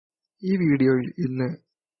ഈ വീഡിയോയിൽ ഇന്ന്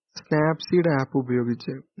സ്നാപ്സീഡ് ആപ്പ്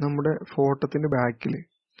ഉപയോഗിച്ച് നമ്മുടെ ഫോട്ടോത്തിന്റെ ബാക്കിൽ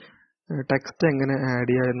ടെക്സ്റ്റ് എങ്ങനെ ആഡ്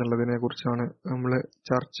ചെയ്യുക എന്നുള്ളതിനെ കുറിച്ചാണ് നമ്മൾ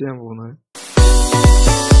ചർച്ച ചെയ്യാൻ പോകുന്നത്.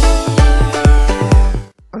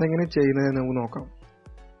 അതെങ്ങനെ ചെയ്യുന്നത് നമുക്ക് നോക്കാം.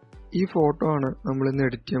 ഈ ഫോട്ടോ ആണ് നമ്മൾ ഇന്ന്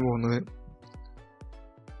എഡിറ്റ് ചെയ്യാൻ പോകുന്നത്.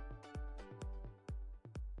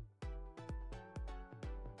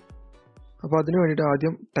 അപ്പോൾ അതിനു വേണ്ടിയിട്ട്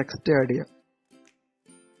ആദ്യം ടെക്സ്റ്റ് ആഡ് ചെയ്യാം.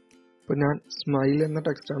 അപ്പോൾ ഞാൻ സ്മൈൽ എന്ന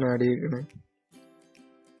ടെക്സ്റ്റ് ആണ് ആഡ് ചെയ്യുന്നത്.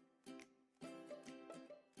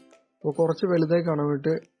 അപ്പോൾ കുറച്ച് വലുതായി കാണാൻ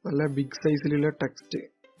വേണ്ടിയിട്ട് നല്ല ബിഗ് സൈസിലുള്ള ടെക്സ്റ്റ്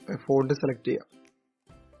ഫോണ്ട് സെലക്ട് ചെയ്യാം.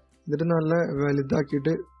 എന്നിട്ട് നല്ല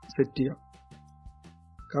വലുതാക്കിയിട്ട് സെറ്റ് ചെയ്യാം.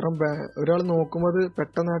 കാരണം ഒരാൾ നോക്കുമ്പോൾ അത്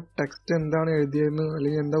പെട്ടെന്ന് ആ ടെക്സ്റ്റ് എന്താണ് എഴുതിയതെന്ന്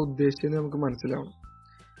അല്ലെങ്കിൽ എന്താ ഉദ്ദേശിച്ചതെന്ന് നമുക്ക് മനസ്സിലാവണം.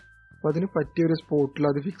 അപ്പോൾ അതിന് പറ്റിയ ഒരു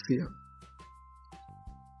സ്പോട്ടിൽ അത് ഫിക്സ് ചെയ്യാം.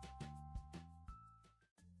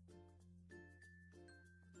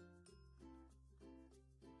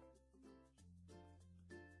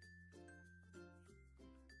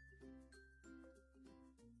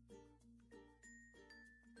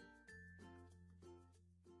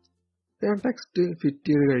 ഞാൻ ടെക്സ്റ്റ് ഫിറ്റ്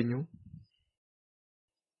ചെയ്ത് കഴിഞ്ഞു.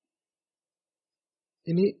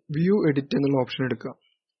 ഇനി വ്യൂ എഡിറ്റ് എന്നുള്ള ഓപ്ഷൻ എടുക്കാം.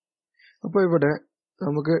 അപ്പോൾ ഇവിടെ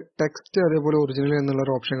നമുക്ക് ടെക്സ്റ്റ് അതേപോലെ ഒറിജിനൽ എന്നുള്ള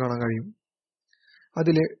ഒരു ഓപ്ഷൻ കാണാൻ കഴിയും.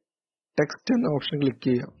 അതിൽ ടെക്സ്റ്റ് എന്ന ഓപ്ഷൻ ക്ലിക്ക്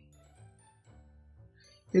ചെയ്യാം.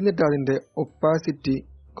 എന്നിട്ട് അതിൻ്റെ ഒപ്പാസിറ്റി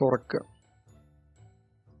കുറയ്ക്കുക.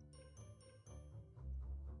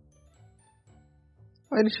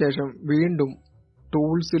 അതിനുശേഷം വീണ്ടും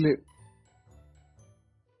ടൂൾസിൽ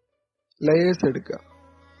ലെയേഴ്സ് എടുക്കുക.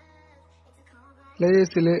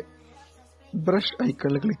 ലെയേഴ്സിൽ ബ്രഷ്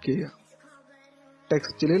ഐക്കണിൽ ക്ലിക്ക് ചെയ്യുക.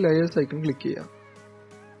 ടെക്സ്റ്റിൽ ലെയേഴ്സ് ഐക്കൺ ക്ലിക്ക് ചെയ്യുക.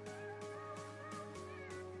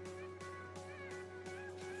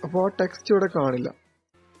 അപ്പോൾ ആ ടെക്സ്റ്റ് ഇവിടെ കാണില്ല.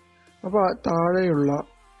 അപ്പോൾ താഴെയുള്ള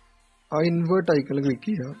ആ ഇൻവേർട്ട് ഐക്കണിൽ ക്ലിക്ക്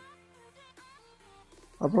ചെയ്യുക.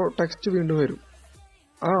 അപ്പോൾ ടെക്സ്റ്റ് വീണ്ടും വരും.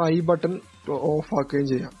 ആ ഐ ബട്ടൺ ഓഫ് ആക്കുകയും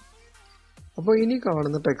ചെയ്യാം. അപ്പോൾ ഇനി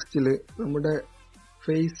കാണുന്ന ടെക്സ്റ്റിൽ നമ്മുടെ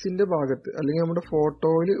ഫേസിന്റെ ഭാഗത്ത് അല്ലെങ്കിൽ നമ്മുടെ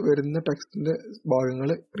ഫോട്ടോയിൽ വരുന്ന ടെക്സ്റ്റിന്റെ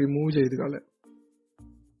ഭാഗങ്ങൾ റിമൂവ് ചെയ്ത് കളയാം.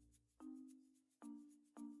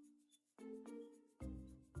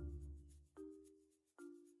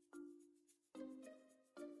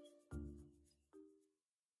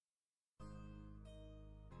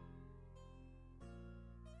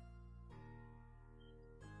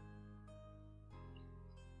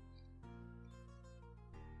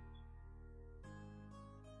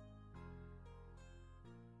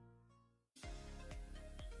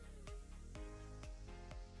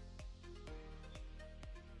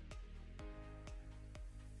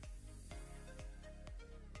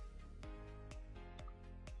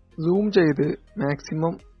 സൂം ചെയ്ത്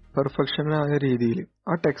മാക്സിമം പെർഫെക്ഷനായ രീതിയിൽ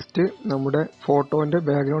ആ ടെക്സ്റ്റ് നമ്മുടെ ഫോട്ടോന്റെ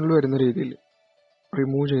ബാക്ക്ഗ്രൗണ്ടിൽ വരുന്ന രീതിയിൽ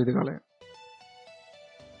റിമൂവ് ചെയ്ത് കളയാം.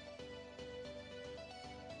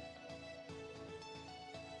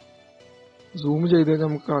 സൂം ചെയ്ത്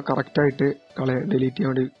നമുക്ക് കറക്റ്റായിട്ട് ഡിലീറ്റ്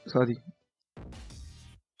ചെയ്യാൻ വേണ്ടി സാധിക്കും.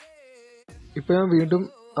 ഇപ്പൊ ഞാൻ വീണ്ടും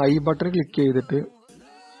ഐ ബട്ടൺ ക്ലിക്ക് ചെയ്തിട്ട്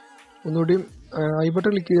ഒന്നുകൂടിയും ഐ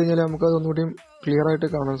ബട്ടൺ ക്ലിക്ക് ചെയ്ത് കഴിഞ്ഞാൽ നമുക്ക് അത് ഒന്നുകൂടിയും ക്ലിയർ ആയിട്ട്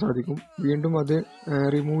കാണാൻ സാധിക്കും. വീണ്ടും അത്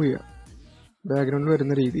റിമൂവ് ചെയ്യാം ബാക്ക്ഗ്രൗണ്ടിൽ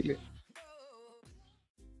വരുന്ന രീതിയിൽ.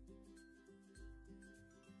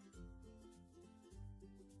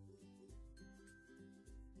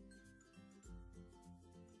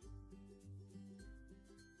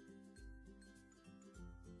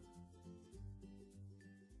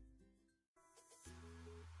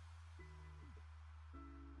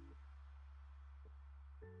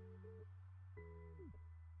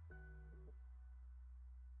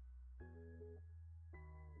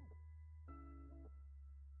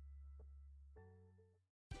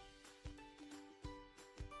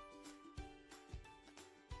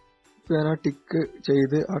 ഞാൻ ആ ടിക്ക്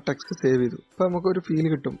ചെയ്ത് ആ ടെക്സ്റ്റ് സേവ് ചെയ്തു. അപ്പൊ നമുക്കൊരു ഫീൽ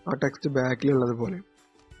കിട്ടും ആ ടെക്സ്റ്റ് ബാക്കിലുള്ളത് പോലെ.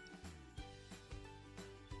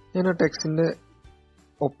 ഞാൻ ആ ടെക്സ്റ്റിന്റെ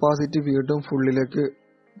ഒപ്പാസിറ്റി വീണ്ടും ഫുള്ളിലേക്ക്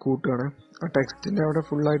കൂട്ടുകയാണ്. ആ ടെക്സ്റ്റിന്റെ അവിടെ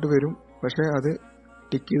ഫുള്ളായിട്ട് വരും. പക്ഷെ അത്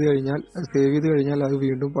ടിക്ക് ചെയ്ത് കഴിഞ്ഞാൽ, അത് സേവ് ചെയ്ത് കഴിഞ്ഞാൽ അത്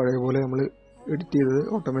വീണ്ടും പഴയ പോലെ നമ്മൾ എഡിറ്റ് ചെയ്തത്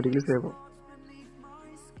ഓട്ടോമാറ്റിക്കലി സേവ് ആവും.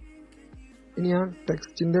 ഇനി ഞാൻ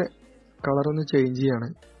ടെക്സ്റ്റിന്റെ കളർ ഒന്ന് ചേഞ്ച് ചെയ്യാണ്.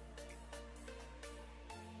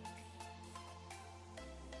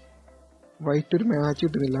 വൈറ്റ് ഒരു മാച്ച്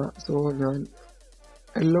കിട്ടുന്നില്ല. സോ ഞാൻ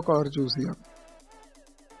യെല്ലോ കളർ ചൂസ് ചെയ്യാം.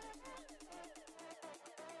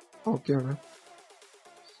 ഓക്കെ ആണ്.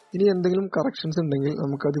 ഇനി എന്തെങ്കിലും കറക്ഷൻസ് ഉണ്ടെങ്കിൽ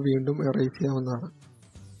നമുക്കത് വീണ്ടും എറേസ് ചെയ്യാവുന്നതാണ്.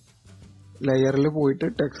 ലെയറിൽ പോയിട്ട്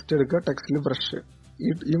ടെക്സ്റ്റ് എടുക്കുക, ടെക്സ്റ്റിൽ ബ്രഷ്.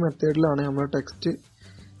 ഈ മെത്തേഡിലാണ് നമ്മൾ ടെക്സ്റ്റ്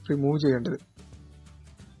റിമൂവ് ചെയ്യേണ്ടത്.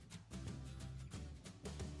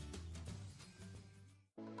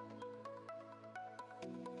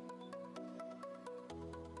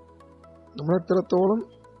 നമ്മൾ എത്രത്തോളം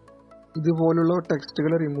ഇതുപോലുള്ള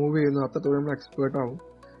ടെക്സ്റ്റുകൾ റിമൂവ് ചെയ്യുന്നു അത്രത്തോളം നമ്മൾ എക്സ്പേർട്ട് ആവും.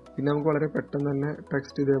 പിന്നെ നമുക്ക് വളരെ പെട്ടെന്ന് തന്നെ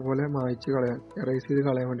ടെക്സ്റ്റ് ഇതേപോലെ മായ്ച്ച് കളയാൻ, എറേസ് ചെയ്ത്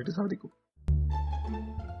കളയാൻ വേണ്ടിയിട്ട് സാധിക്കും.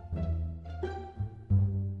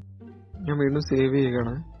 ഞാൻ വീണ്ടും സേവ്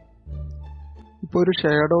ചെയ്യുകയാണ്. ഇപ്പോൾ ഒരു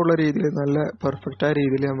ഷേഡോ ഉള്ള രീതിയിൽ, നല്ല പെർഫെക്റ്റ് ആയ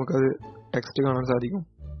രീതിയിൽ നമുക്കത് ടെക്സ്റ്റ് കാണാൻ സാധിക്കും.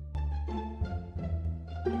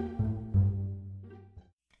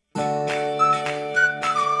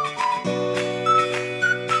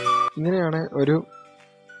 ഇങ്ങനെയാണ് ഒരു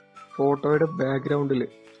ഫോട്ടോയുടെ ബാക്ക്ഗ്രൗണ്ടിൽ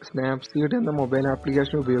സ്നാപ്സീഡ് എന്ന മൊബൈൽ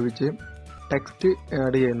ആപ്ലിക്കേഷൻ ഉപയോഗിച്ച് ടെക്സ്റ്റ്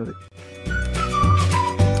ആഡ് ചെയ്യുന്നത്.